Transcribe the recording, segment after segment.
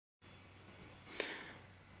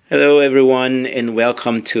Hello, everyone, and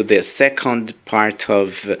welcome to the second part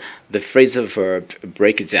of the phrasal verb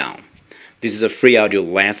breakdown. This is a free audio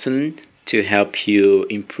lesson to help you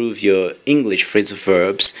improve your English phrasal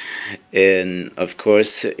verbs, and of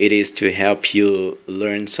course, it is to help you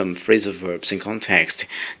learn some phrasal verbs in context.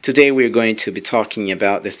 Today, we're going to be talking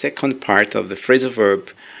about the second part of the phrasal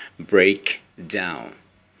verb breakdown.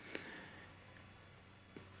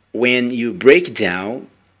 When you break down,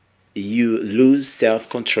 you lose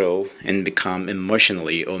self-control and become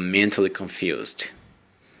emotionally or mentally confused.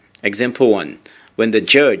 Example 1. When the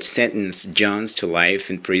judge sentenced Jones to life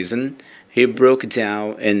in prison, he broke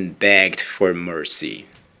down and begged for mercy.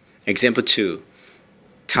 Example 2.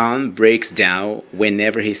 Tom breaks down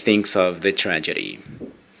whenever he thinks of the tragedy.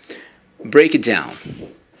 Break down.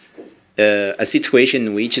 A situation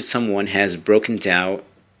in which someone has broken down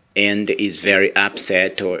and is very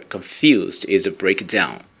upset or confused is a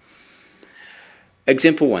breakdown.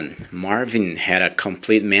 Example 1. Marvin had a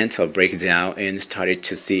complete mental breakdown and started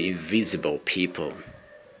to see invisible people.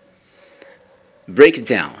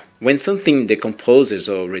 Breakdown. When something decomposes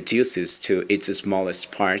or reduces to its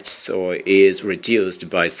smallest parts or is reduced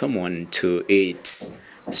by someone to its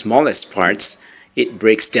smallest parts, it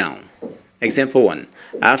breaks down. Example 1.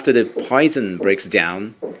 After the poison breaks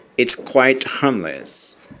down, it's quite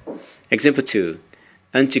harmless. Example 2.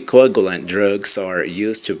 Anticoagulant drugs are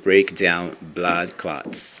used to break down blood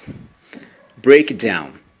clots. Break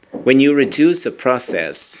down. When you reduce a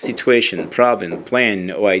process, situation, problem,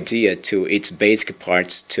 plan, or idea to its basic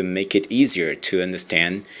parts to make it easier to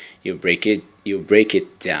understand, you break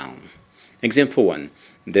it down. Example 1.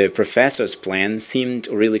 The professor's plan seemed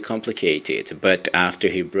really complicated, but after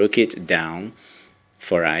he broke it down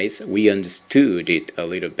for us, we understood it a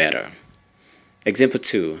little better. Example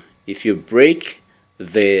 2. If you break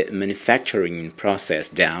the manufacturing process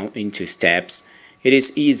down into steps, it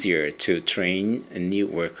is easier to train new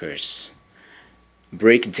workers.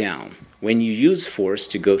 Break down. When you use force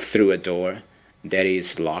to go through a door that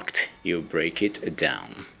is locked, you break it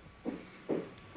down.